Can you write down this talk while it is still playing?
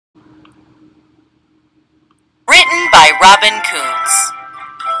by Robin Coons.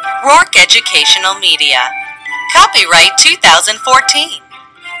 Rourke Educational Media. Copyright 2014.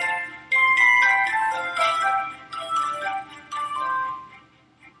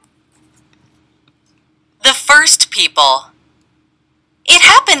 The First People. It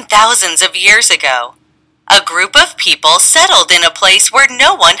happened thousands of years ago. A group of people settled in a place where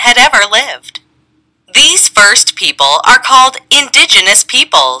no one had ever lived. These first people are called Indigenous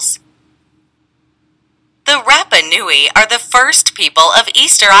Peoples. The Rapa Nui are the first people of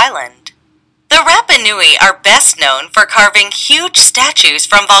Easter Island. The Rapa Nui are best known for carving huge statues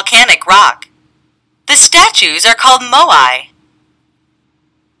from volcanic rock. The statues are called moai.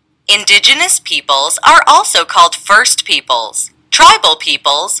 Indigenous peoples are also called First Peoples, Tribal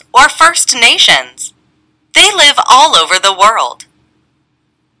Peoples, or First Nations. They live all over the world.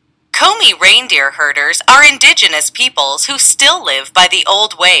 Komi reindeer herders are indigenous peoples who still live by the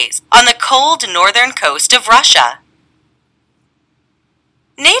old ways on the cold northern coast of Russia.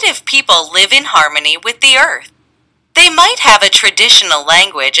 Native people live in harmony with the earth. They might have a traditional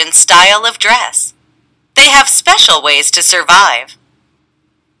language and style of dress. They have special ways to survive.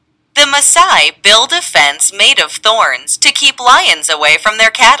 The Maasai build a fence made of thorns to keep lions away from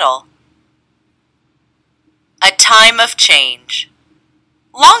their cattle. A time of change.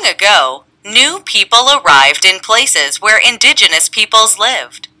 Long ago, new people arrived in places where indigenous peoples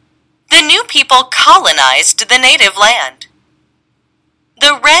lived. The new people colonized the native land.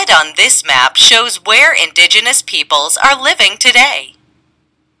 The red on this map shows where indigenous peoples are living today.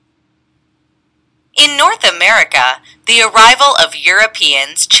 In North America, the arrival of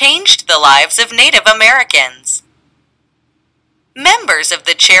Europeans changed the lives of Native Americans. Members of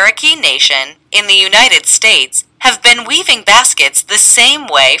the Cherokee Nation in the United States have been weaving baskets the same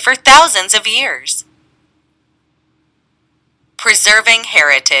way for thousands of years. Preserving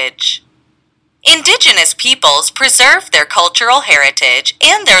heritage. Indigenous peoples preserve their cultural heritage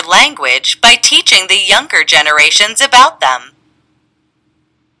and their language by teaching the younger generations about them.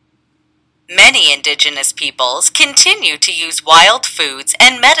 Many indigenous peoples continue to use wild foods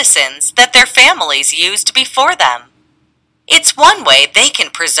and medicines that their families used before them. It's one way they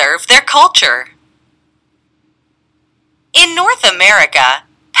can preserve their culture. In North America,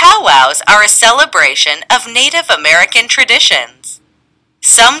 powwows are a celebration of Native American traditions.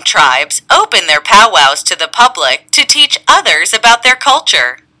 Some tribes open their powwows to the public to teach others about their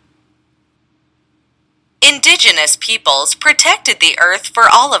culture. Indigenous peoples protected the earth for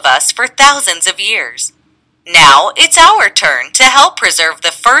all of us for thousands of years. Now it's our turn to help preserve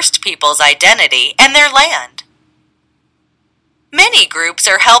the first people's identity and their land. Many groups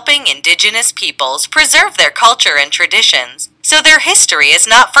are helping indigenous peoples preserve their culture and traditions so their history is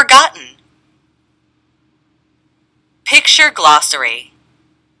not forgotten. Picture glossary.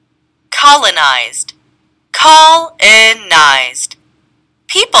 Colonized. Colonized.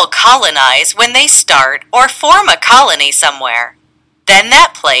 People colonize when they start or form a colony somewhere. Then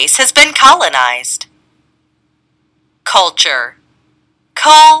that place has been colonized. Culture.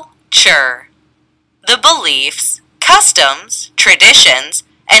 Culture. The beliefs, customs, traditions,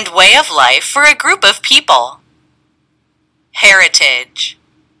 and way of life for a group of people. Heritage.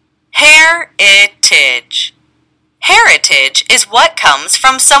 Heritage. Heritage is what comes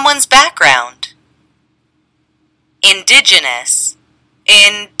from someone's background. Indigenous.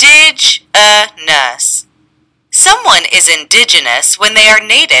 Indigenous. Someone is indigenous when they are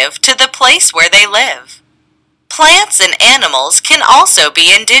native to the place where they live. Plants and animals can also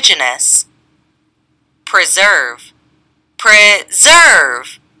be indigenous. Preserve.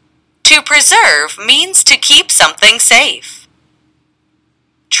 Preserve. To preserve means to keep something safe.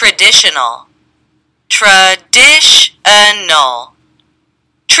 Traditional. Traditional.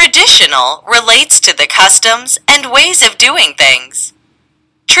 Traditional relates to the customs and ways of doing things.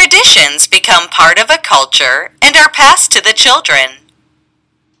 Traditions become part of a culture and are passed to the children.